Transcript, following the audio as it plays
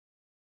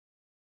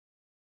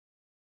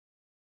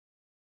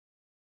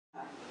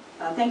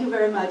Thank you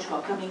very much for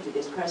coming to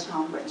this press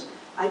conference.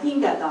 I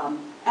think that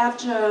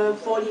after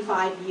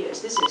 45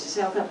 years, this is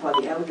Self-Help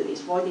for the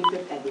Elderly's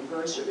 45th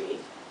anniversary.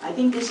 I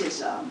think this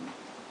is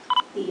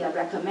the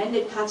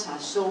recommended cuts are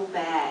so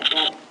bad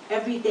that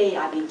every day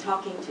I've been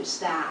talking to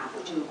staff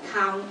to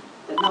count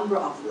the number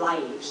of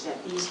lives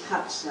that these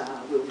cuts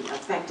will be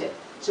affected.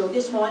 So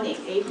this morning,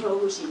 April,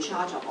 who's in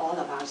charge of all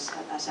of our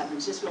San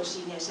Francisco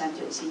Senior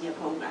Center and senior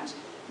programs,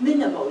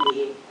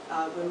 minimally,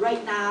 we're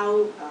right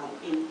now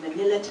in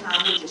Manila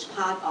Town, which is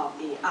part of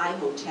the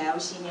I-Hotel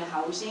senior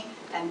housing,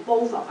 and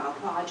both of our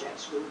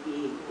projects will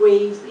be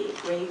gravely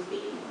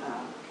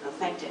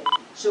affected.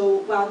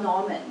 So while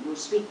Norman will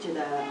speak to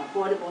the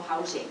affordable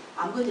housing,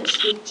 I'm going to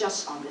speak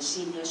just on the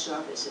senior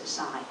services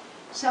side.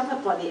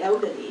 Self-Help for the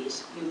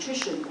Elderly's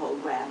nutrition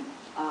program,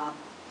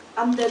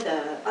 under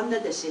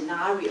the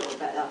scenario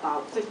that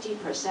about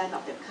 50%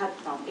 of the cut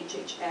from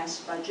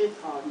HHS budget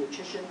for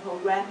nutrition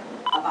program,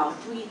 about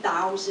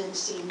 3,000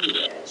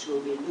 seniors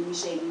will be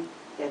losing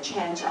their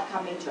chance of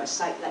coming to a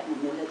site like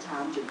Manila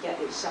Town to get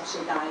a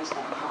subsidized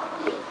and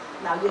hot meal.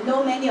 Now, you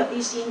know many of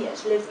these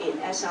seniors live in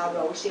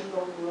SRO,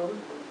 single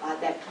room,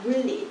 that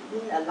really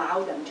didn't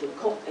allow them to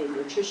cook a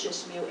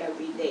nutritious meal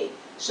every day.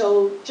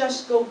 So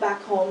just go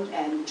back home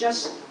and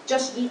just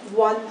eat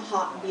one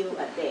hot meal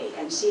a day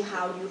and see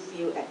how you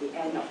feel at the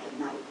end of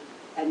the night.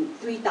 And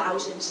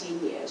 3,000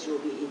 seniors will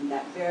be in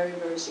that very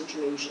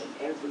situation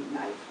every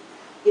night.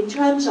 In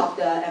terms of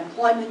the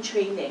employment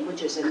training,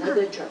 which is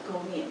another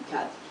draconian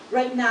cut,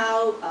 right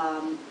now,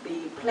 the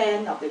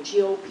plan of the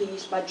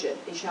GOP's budget,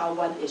 HR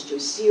 1, is to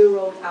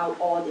zero out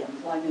all the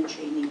employment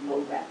training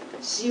program.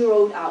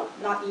 Zeroed out,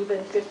 not even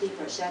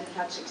 50%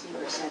 cut,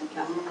 60%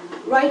 cut.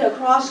 Right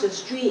across the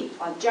street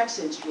on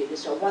Jackson Street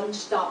is a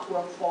one-stop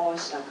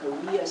workforce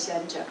career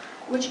center,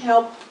 which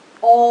helps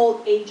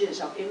all ages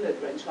of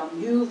immigrants, from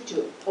youth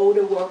to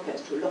older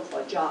workers, to look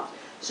for jobs.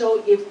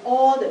 So if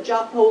all the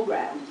job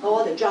programs,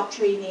 all the job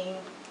training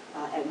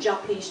and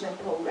job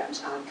placement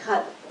programs are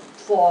cut,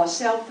 for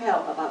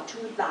self-help, about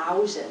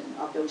 2,000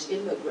 of those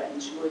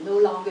immigrants will no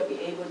longer be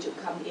able to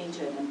come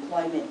into an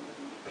employment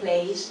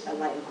place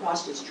like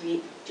across the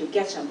street to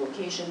get some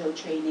vocational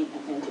training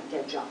and then to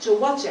get jobs. So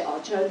what's the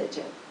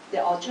alternative? The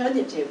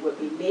alternative would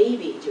be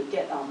maybe to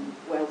get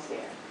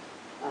welfare,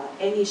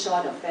 any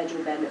sort of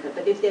federal benefit.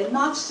 But if they're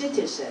not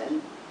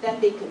citizens, then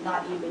they could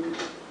not even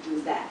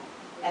do that.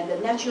 And the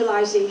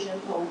naturalization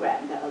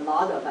program that a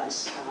lot of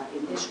us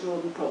in this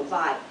room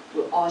provide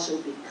will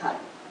also be cut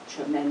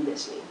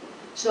tremendously.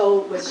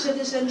 So with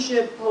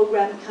citizenship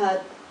program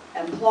cut,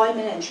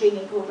 employment and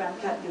training program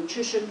cut,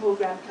 nutrition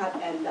program cut,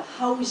 and the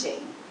housing,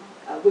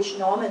 which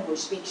Norman will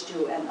speak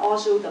to, and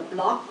also the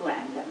block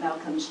grant that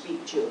Malcolm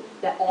speaks to,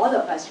 that all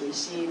of us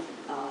receive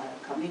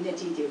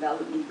community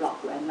development block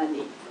grant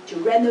money to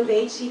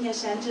renovate senior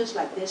centers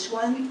like this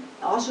one.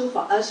 Also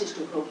for us is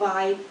to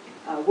provide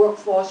a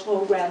workforce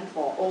program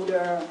for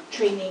older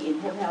training in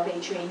home health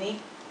aid training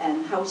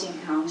and housing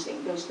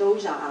counseling.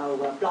 Those are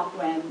our block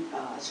grant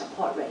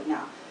support right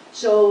now.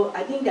 So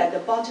I think that the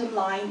bottom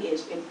line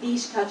is, if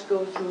these cuts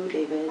go through,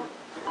 David,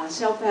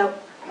 self-help,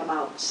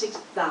 about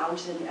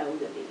 6,000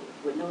 elderly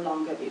will no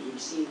longer be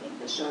receiving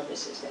the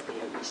services that they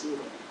are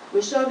receiving.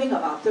 We're serving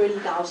about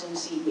 30,000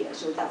 seniors,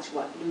 so that's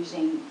what,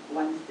 losing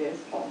 1/5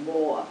 or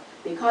more,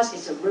 because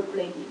it's a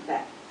rippling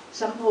effect.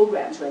 Some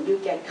programs, when you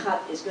get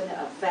cut, it's going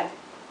to affect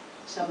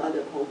some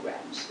other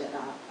programs that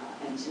are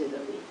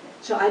ancillary.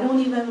 So I don't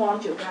even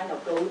want to kind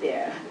of go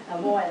there.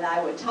 Mo and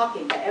I were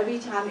talking that every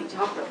time we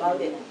talk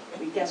about it,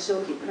 we get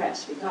so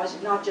depressed, because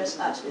it's not just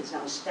us, it's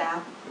our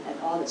staff and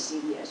all the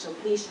seniors. So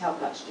please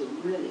help us to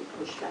really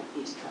push back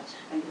these cuts.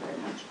 Thank you very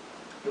much.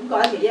 咁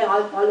嗰一期咧，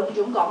我陸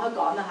總講一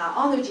講啦嚇。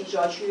安老自助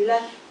處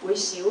咧會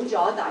少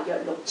咗大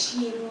約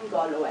6000個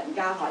老人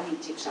家可以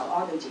接受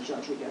安老自助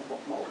處嘅服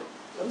務。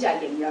咁就係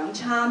營養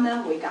餐咧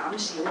會減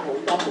少好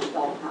多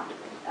嚇。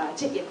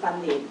職業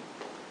訓練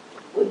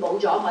會冇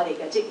咗我哋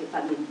嘅職業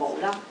訓練部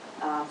啦。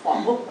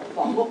房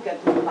屋嘅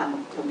顧問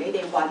同你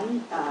哋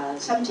揾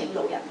申請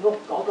老人屋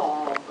嗰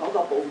個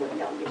部門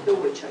又亦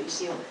都會取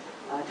消。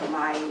同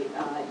埋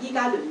依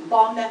家聯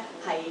邦咧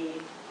係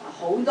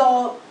好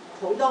多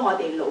我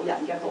哋老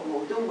人嘅服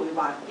務都會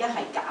話一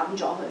係減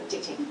咗佢，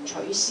直情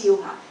取消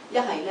嚇；一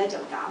係咧就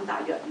減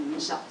大約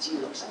50至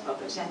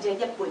60%，即係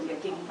一半嘅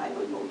經費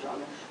會冇咗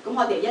嘅。咁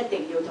我哋一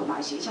定要同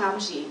埋市參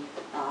事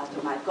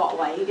同埋各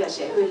位嘅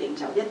社區領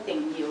袖一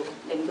定要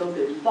令到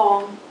聯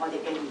邦我哋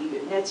嘅議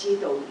員咧知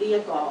道呢一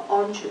個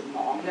安全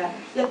網咧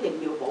一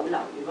定要保留。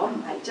如果唔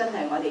係，真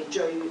係我哋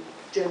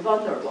最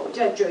vulnerable，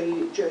 即係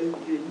最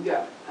軟弱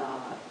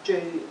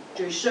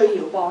最需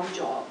要幫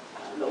助。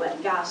老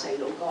人家細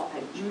路哥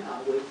係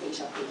會非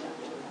常。